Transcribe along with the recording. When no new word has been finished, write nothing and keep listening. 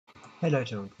Hey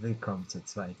Leute und willkommen zur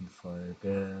zweiten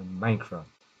Folge Minecraft.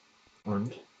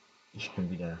 Und ich bin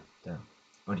wieder da.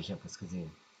 Und ich habe was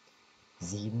gesehen.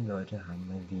 7 Leute haben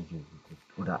mein Video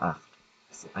geguckt. Oder 8.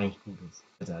 Was eigentlich gut ist.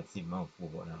 Besser als 7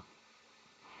 Aufrufe oder.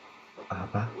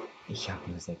 Aber ich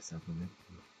habe nur 6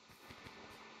 Abonnenten.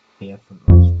 Wer von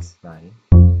euch 2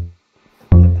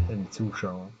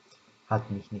 Zuschauer hat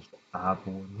mich nicht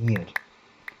abonniert?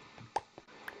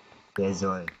 Der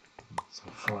soll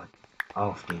sofort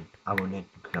auf den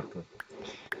Abonnentenknopf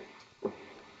drücken.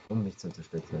 Um mich zu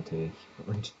unterstützen natürlich.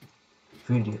 Und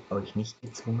fühlt ihr euch nicht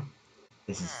gezwungen?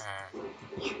 Ich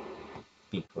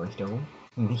biete euch darum.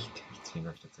 Ich zwinge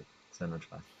euch dazu. Das war nur ein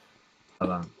Spaß.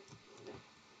 Aber,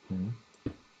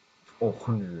 och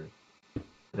nö.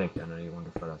 Direkt einer die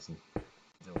Runde verlassen.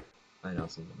 So, einer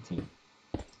aus unserem Team.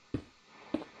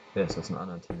 Wer ist aus einem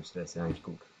anderen Team? Der ist ja eigentlich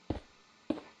gut.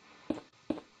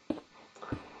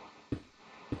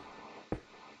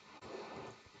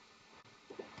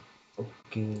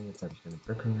 Okay, jetzt habe ich keine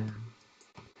Blöcke mehr.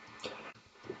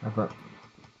 Aber,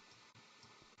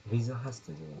 wieso hast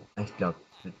du so? Ich glaube,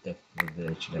 der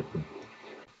will schleppen.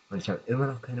 Und ich habe immer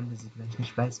noch keine Musik, weil ich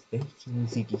nicht weiß, welche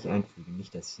Musik ich einfüge.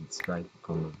 Nicht, dass ich einen Strike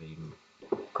bekomme wegen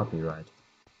Copyright.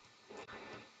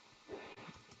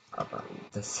 Aber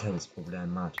das ist halt das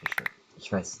Problematische. Ich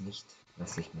weiß nicht,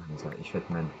 was ich machen soll. Ich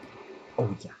werde mein... Oh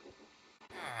ja.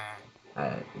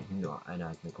 Nur einer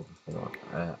hat eine Gruppe verloren.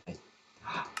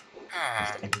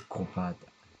 Nicht eine Gruppe hat...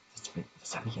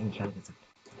 Was habe ich eigentlich gerade gesagt?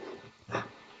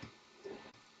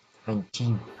 Ein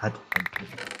Team hat ein Team.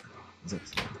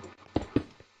 Sozusagen.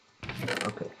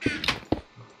 Okay.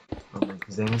 Und mein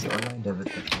Cousin ist online. Der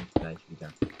wird wahrscheinlich gleich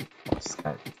wieder auf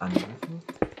Skype anrufen.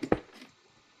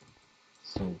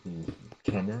 So wie ich ihn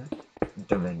kenne.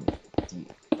 Da werden die...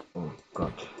 Oh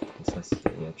Gott. Das heißt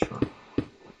hier jetzt schon.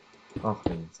 Auch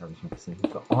wenigstens habe ich ein bisschen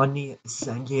Hilfe. Oh nee, es ist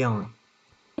ein Leon.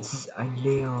 Es ist ein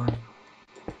Leon.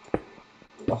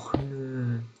 Och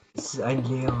nö. Es ist ein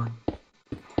Leon.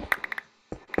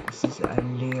 Es ist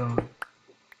ein Leon.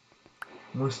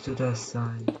 Musste das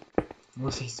sein?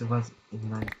 Muss ich sowas in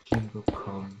mein Team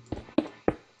bekommen?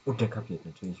 Und der kapiert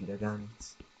natürlich wieder gar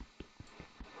nichts.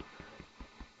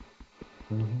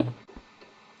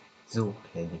 So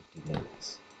kenne ich die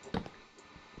Leons.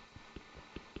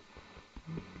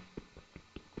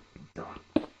 So.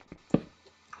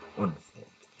 Unfähig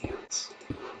Leons.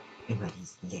 Immer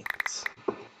diese Leons.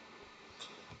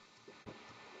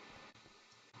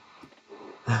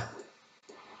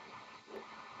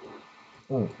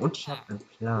 Oh, und ich habe einen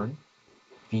Plan,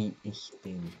 wie ich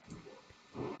den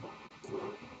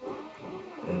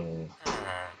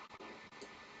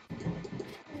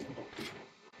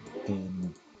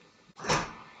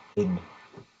in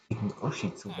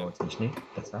Oschi-Zubautechnik,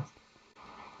 das war's,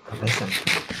 verbessern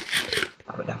kann.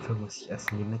 Aber dafür muss ich erst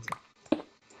in die Mitte.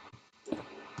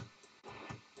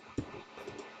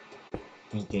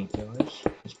 Wie denkt ihr euch?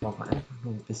 Ich brauche einfach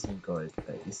nur ein bisschen Gold,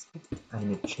 weil es gibt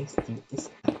eine Chest, die ist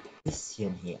ein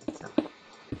bisschen härter.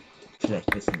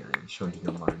 Vielleicht wissen eigentlich schon die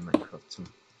normalen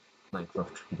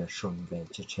Minecraft-Spieler schon,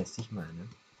 welche Chest ich meine.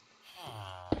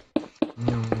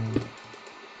 No.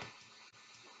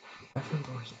 Dafür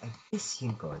brauche ich ein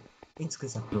bisschen Gold.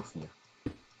 Insgesamt nur 4.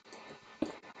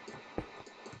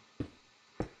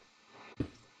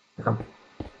 Na komm.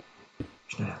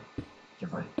 Schneller.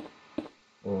 Jawohl.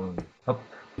 Und hopp.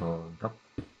 Und hopp.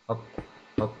 Hopp.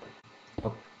 Hopp.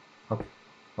 Hopp. Hopp.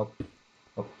 Hopp.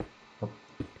 Hopp. Hopp.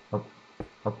 Hopp. Hopp.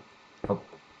 Hopp. Hopp.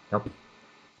 Hopp.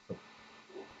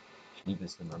 Ich liebe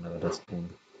es, wenn andere das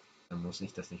tun. Dann muss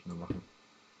ich das nicht mehr machen.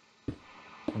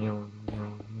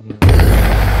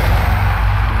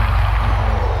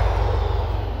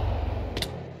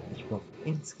 Ich brauche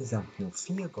insgesamt nur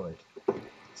 4 Gold.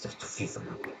 Ist das zu viel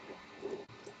verlangt?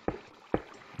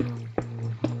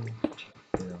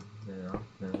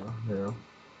 Ja.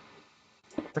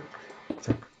 Zack,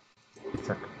 zack,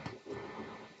 zack.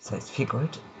 Das heißt 4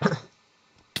 Gold.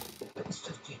 Da ist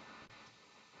das Ding.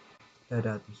 Ja,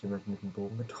 da hat mich jemand mit dem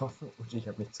Bogen getroffen und ich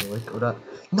habe mich zurück, oder?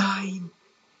 Nein!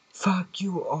 Fuck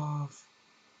you off!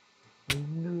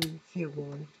 Nö, 4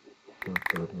 Gold.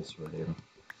 Gut, muss ich überleben.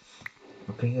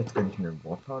 Okay, jetzt gönne ich mir einen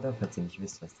Warpowder, falls ihr nicht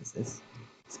wisst, was das ist.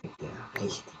 Es gibt ja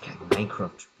echt kein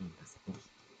Minecraft-Spiel, das nicht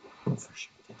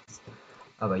unverschämt ist.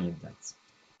 Aber jedenfalls.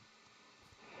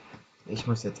 Ich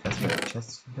muss jetzt erstmal die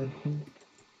Chests verwenden.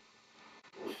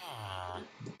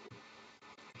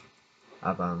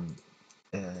 Aber,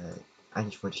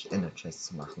 eigentlich wollte ich Ender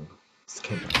Chests machen. Das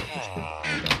kennt man doch bestimmt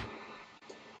jeder.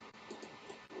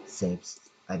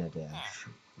 Selbst einer der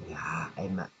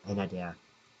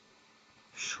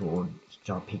schon, ich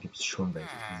glaube, hier gibt es schon welche,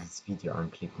 die dieses Video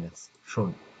anklicken, das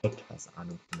schon etwas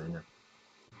Ahnung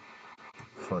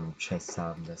von Chests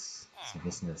haben, dass sie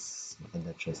wissen, dass es ein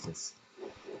Ender Chest ist.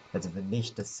 Also wenn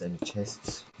nicht, das ist eine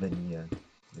Chest, wenn ihr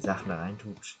Sachen da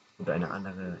reintut oder eine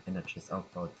andere Ender Chest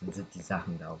aufbaut, dann sind die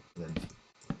Sachen da auch drin.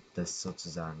 Das ist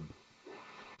sozusagen,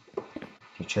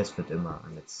 die Chest wird immer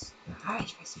an jetzt, ja,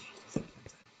 ich weiß nicht, wie ich das erklären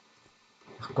soll.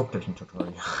 Ach, guckt euch ein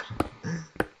Tutorial an.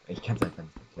 Ich kann es einfach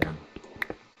nicht erklären.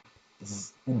 Es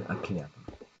ist unerklärbar.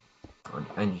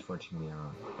 Und eigentlich wollte ich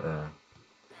mir,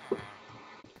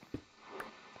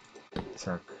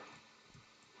 zack,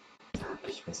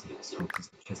 ich weiß nicht, was ich mit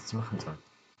diesen Chests machen soll.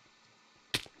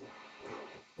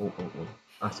 Oh, oh, oh.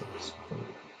 Achso, das ist voll.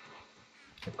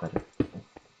 Ich hab gerade. Oh.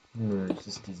 Nö, es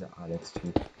ist dieser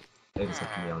Alex-Typ.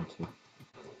 Gesagt Leon-Typ.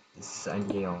 Es ist ein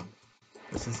Leon.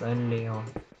 Es ist ein Leon.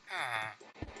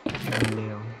 Ein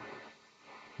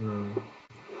Leon.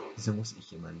 Wieso muss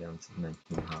ich immer Leons in meinem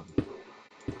Team haben?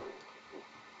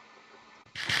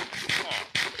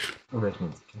 Oder ich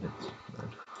nenne sie Kenneth.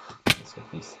 Nein. Das wäre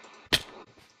fies.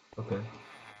 Okay.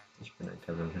 Ich bin ein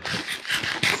Kevin.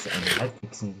 Das ist eine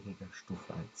halbwegs niedrige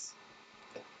Stufe als.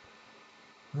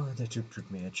 Oh, der Typ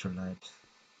tut mir jetzt schon leid.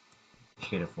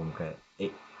 Ich rede vom Geld.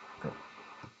 Ey.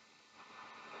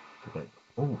 Okay.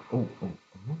 Oh, oh, oh,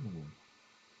 oh.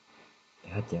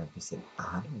 Er hat ja ein bisschen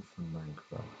Ahnung von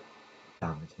Minecraft.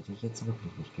 Damit hätte ich jetzt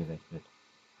wirklich nicht gerechnet.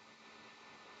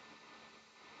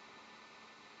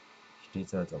 Steht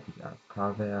so, als ob ich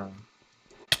AFK wäre.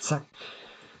 Zack.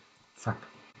 Zack.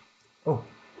 Oh.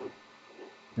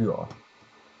 Ja.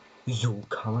 So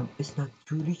kann man es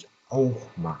natürlich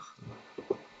auch machen.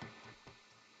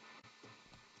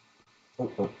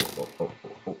 Oh, oh, oh, oh, oh,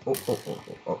 oh, oh, oh, oh,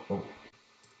 oh, oh, oh.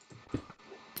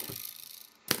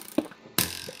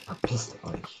 Verpisst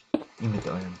euch. Ihr mit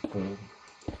eurem Bogen.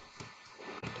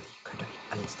 Könnt euch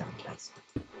alles damit leisten.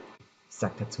 Ich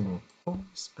sag dazu nur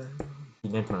Bow-Spammer. Die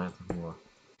nennt man einfach nur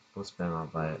Bow-Spammer,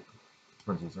 weil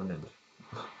man sie so nennt.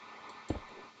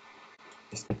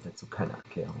 Es gibt dazu keine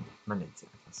Erklärung. Man nennt sie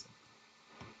einfach so.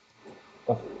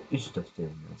 Och, ist das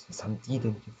denn jetzt? Was haben die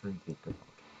denn hier für einen Weg gebaut?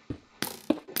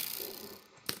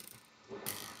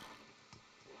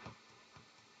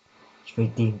 Ich will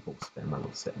den Bow-Spammer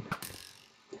loswerden.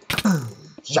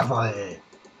 Jawoll!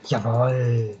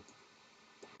 Jawoll!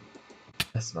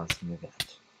 Das war es mir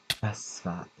wert. Das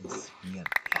war es mir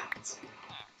wert.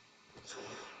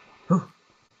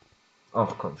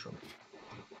 Ach, komm schon.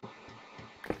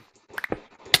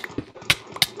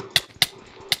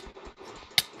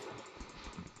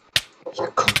 Ja,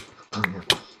 komm.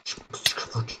 Ich muss dich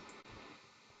kaputt.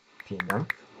 Vielen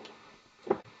Dank.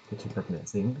 Der Typ hat mir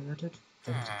das Leben gerettet.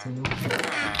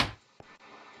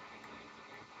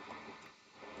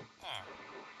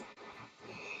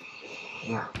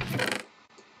 Ja.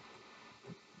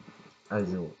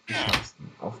 Also, ich habe es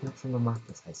aufmerksam gemacht.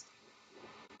 Das heißt,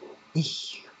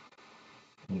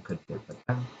 ihr könnt mir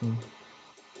verdanken,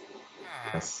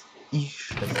 dass ich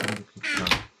das hingekriegt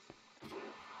habe.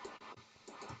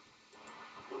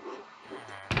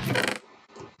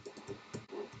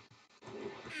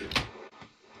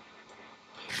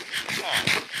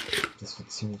 Das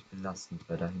wird ziemlich belastend,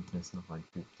 weil da hinten ist noch ein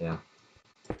Typ, der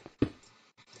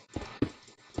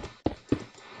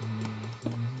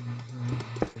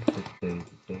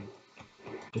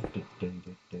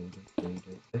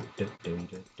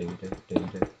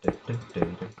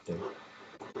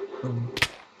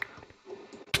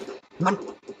Mann!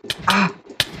 Ah!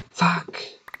 Fuck!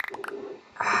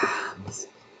 Ah, Mist.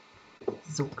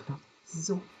 So knapp.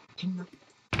 So knapp.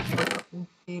 Und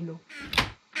Elo.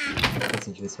 Ich weiß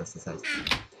nicht, wisst, was das heißt.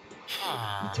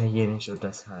 Italienisch und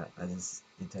das heißt, also es ist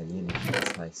Italienisch,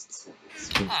 das heißt, es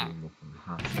fehlt nur noch ein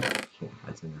Haarspreite,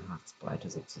 also eine Haarsbreite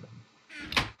sozusagen.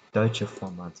 Deutsche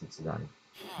Format sozusagen.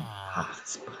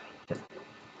 Haarsbreite.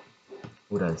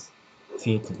 Oder es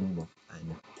fehlte nur noch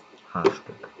ein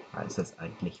Haarstück. Heißt das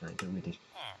eigentlich rein theoretisch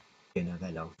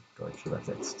generell auf Deutsch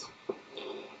übersetzt.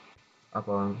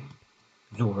 Aber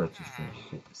so hört sich für mich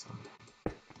viel besser an.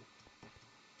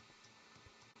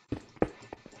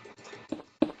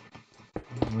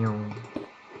 Ja.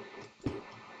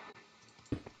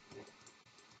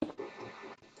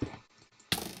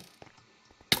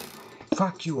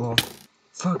 Fuck you off.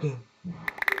 Fuck it.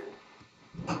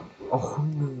 Och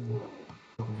nö.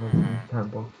 Darüber habe ich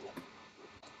keinen Bock.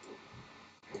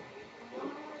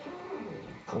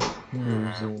 Och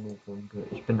nö, Solo-Runde.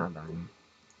 Ich bin allein.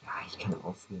 Ja, ich kann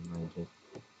aufnehmen eigentlich.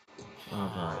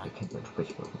 Aber ihr kennt mein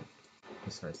Sprichwort nicht.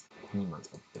 Das heißt,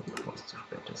 niemals aufnehmen, bevor es zu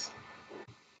spät ist.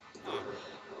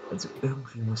 Also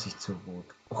irgendwie muss ich zur Not.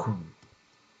 Och nö.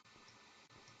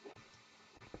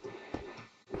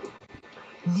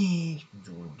 Nee, ich bin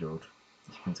so ein Idiot.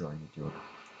 Ich bin so ein Idiot.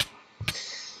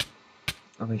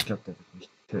 Aber ich glaube, der wird mich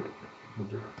töten.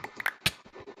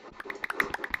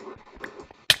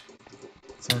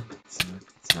 Zack, zack,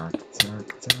 zack,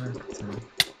 zack, zack, zack.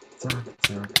 Zack,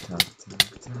 zack, zack,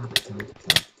 zack, zack, zack,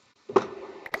 zack.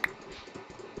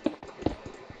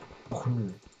 Och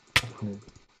nö. Och nö.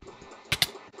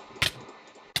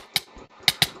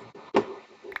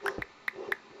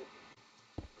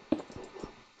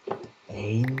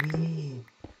 Ey, nee.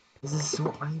 Das ist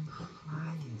so ein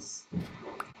Scheiß.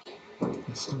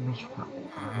 Willst du mich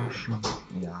verarschen?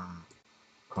 Ja.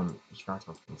 Komm, ich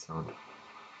warte auf den Sound.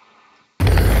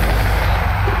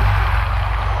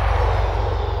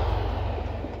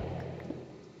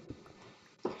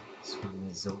 Das war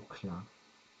mir so klar.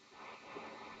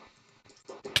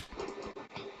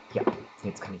 Ja,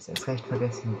 jetzt kann ich es erst recht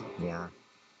vergessen. Ja,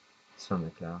 das war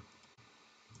mir klar.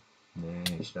 Nee,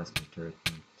 ich lasse mich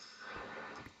töten.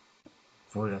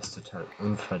 Obwohl das total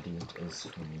unverdient ist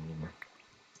von ihm.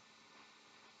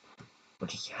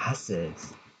 Und ich hasse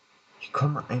es. Ich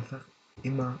komme einfach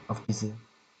immer auf diese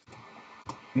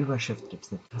Überschrift. Gibt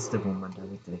es eine Taste, wo man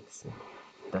damit wechselt.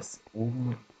 Das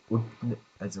oben, unten,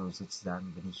 also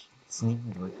sozusagen, wenn ich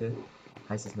Sneaken drücke,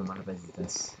 heißt es normalerweise,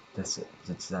 dass das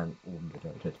sozusagen oben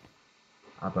bedeutet.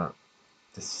 Aber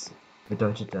das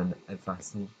bedeutet dann einfach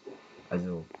Sneak.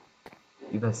 Also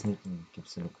über Sneaken gibt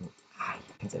es so eine.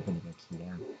 Ich kann es einfach nicht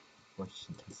erklären. Bräuchte ich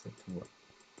eine Tastatur.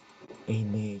 Ey,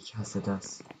 nee, ich hasse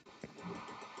das.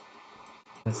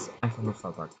 Das ist einfach nur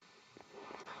verbuggt.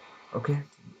 Okay.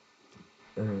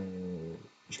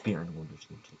 Ich spiele eine Runde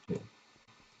GTT.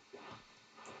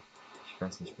 Ich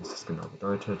weiß nicht, was das genau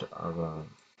bedeutet, aber.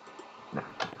 Na.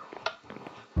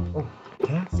 Oh,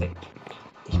 perfekt.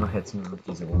 Ich mache jetzt nur noch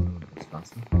diese Runde und das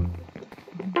war's.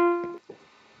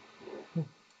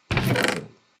 Also,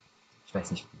 ich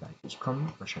weiß nicht, wie weit ich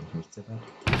komme. Wahrscheinlich nicht so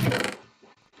weit.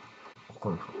 Oh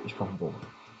komm, ich brauche einen Bogen.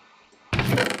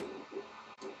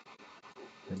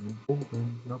 Einen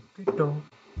Bogen, knock it off.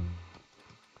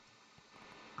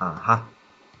 Aha.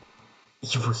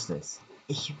 Ich wusste es.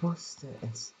 Ich wusste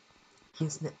es. Hier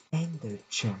ist eine Ender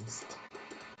Chest.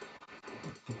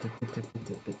 Bitte, bitte,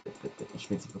 bitte, bitte, bitte. Ich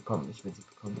will sie bekommen, ich will sie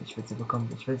bekommen, ich will sie bekommen,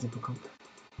 ich will sie bekommen.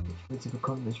 Ich will sie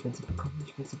bekommen, ich will sie bekommen,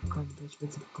 ich will sie bekommen, ich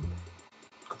will sie bekommen.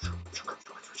 Komm schon, komm schon, komm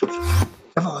schon, komm schon, komm schon.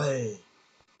 Jawohl!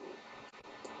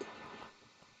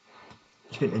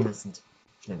 Ich bin innocent.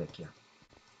 Schnell weg hier.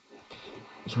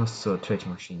 Ich muss zur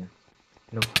Trade-Maschine.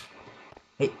 Hallo.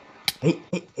 Hey, hey,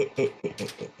 hey, hey, hey, hey, hey,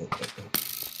 hey, hey, hey.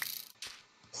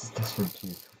 Was ist das für ein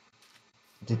Typ?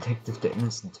 Detective, der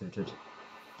Innocent tötet.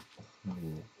 Och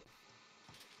nö.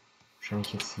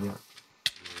 Wahrscheinlich ist hier.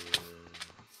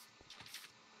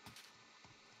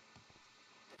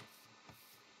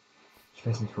 Ich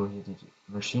weiß nicht, wo hier die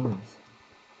Maschine ist.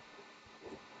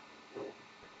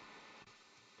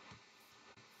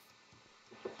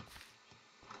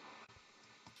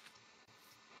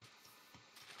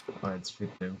 Aber jetzt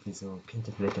wird mir irgendwie so, kennt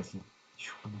ihr vielleicht das Lied?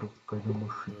 Ich bin doch keine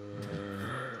Maschine.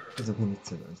 Ich versuche nicht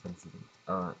zu langsam zu singen.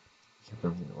 Aber ich habe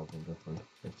irgendwie einen Ohrwurm davon,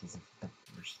 weil ich diese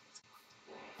verdammten Maschinen mache.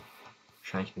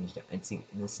 Wahrscheinlich bin ich der einzige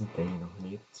Innocent, der hier noch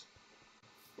lebt.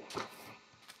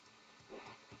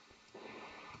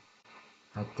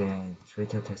 Hat der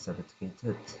Traitor-Tester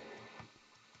betreten?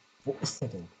 Wo ist der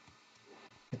denn?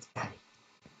 Jetzt ehrlich.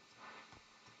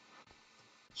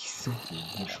 Ich suche ihn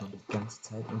hier schon die ganze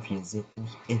Zeit und ihr seht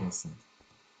mich innocent.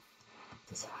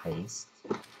 Das heißt.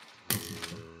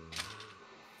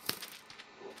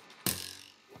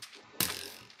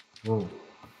 Wow.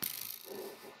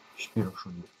 Ich spüre doch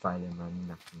schon die Pfeile in meinem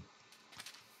Nacken.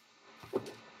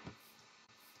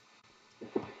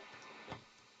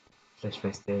 Vielleicht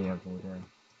weiß der ja, wo der.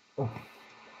 Oh.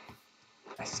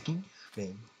 Es ging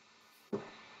schnell.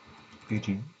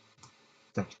 GG.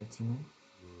 Sag ich dazu nur.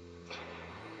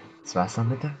 Das war's dann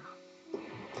mit der.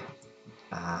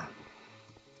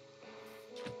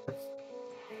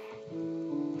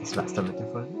 Das war's dann mit der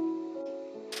Folge.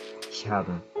 Ich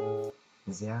habe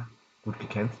sehr gut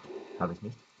gekämpft. Habe ich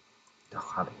nicht.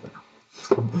 Doch, habe ich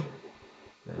sogar.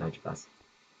 Nein, Spaß.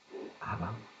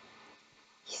 Aber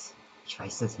ich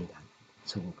weiß, dass jeder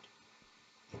zuguckt.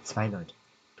 Ihr 2 Leute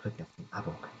drückt auf den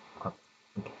Abo-Knopf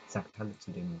und sagt Hallo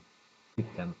zu dem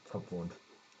Typ, der am Top wohnt.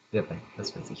 Wer weiß,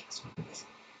 was weiß ich, was von ihm ist.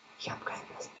 Ich habe keinen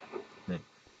Lust. Nein,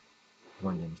 wir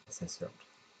wollen ja nicht, dass er es hört.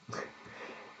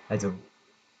 Also,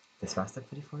 das war's dann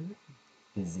für die Folge.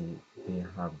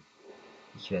 Wir haben.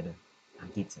 Ich werde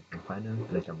am Dienstag noch eine,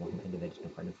 vielleicht am Wochenende werde ich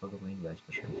noch eine Folge bringen, weil ich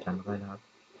wahrscheinlich Langeweile habe.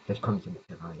 Vielleicht komme ich im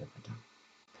Terraria weiter.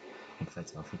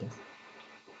 Jedenfalls auf Wiedersehen.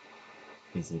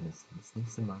 Wir sehen uns das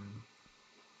nächste Mal.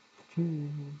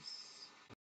 Tschüss.